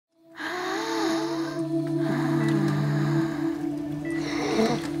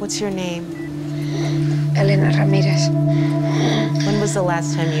What's your name? Elena Ramirez. When was the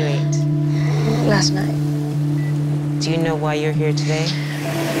last time you ate? Last night. Do you know why you're here today?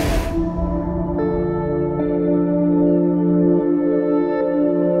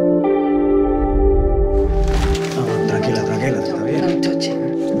 Tranquila, está bien. Don't touch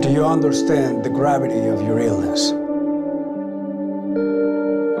it. Do you understand the gravity of your illness?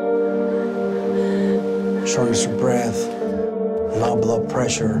 Shortness of breath, low blood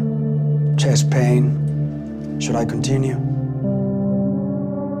pressure, chest pain. Should I continue?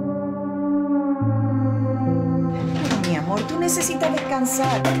 Mi amor, tú necesitas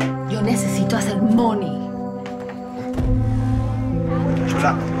descansar. Yo necesito hacer money.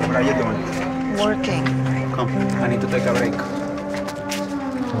 Chula, where are you doing? Working. Come, I need to take a break.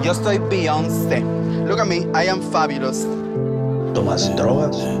 Yo soy Beyoncé. Look at me, I am fabulous. ¿Tomas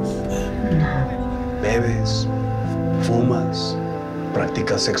drogas? No. ¿Bebes? ¿Fumas?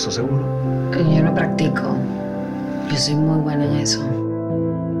 ¿Practicas sexo seguro? Yo no practico. Yo soy muy buena en eso.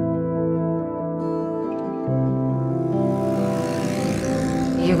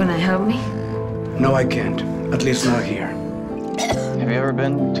 You gonna help me? No, I can't. At least not here. Have you ever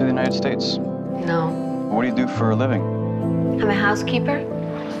been to the United States? No. What do you do for a living? I'm a housekeeper.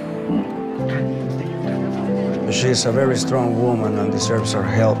 She's a very strong woman and deserves our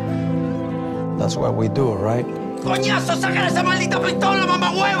help. That's what we do, right? ¡Coñazo, saca esa maldita pistola,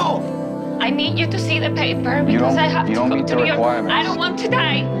 mamahuevo! I need you to see the paper because I have to you don't go meet to the New York. requirements. I don't want to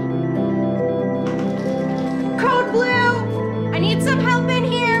die. Code Blue!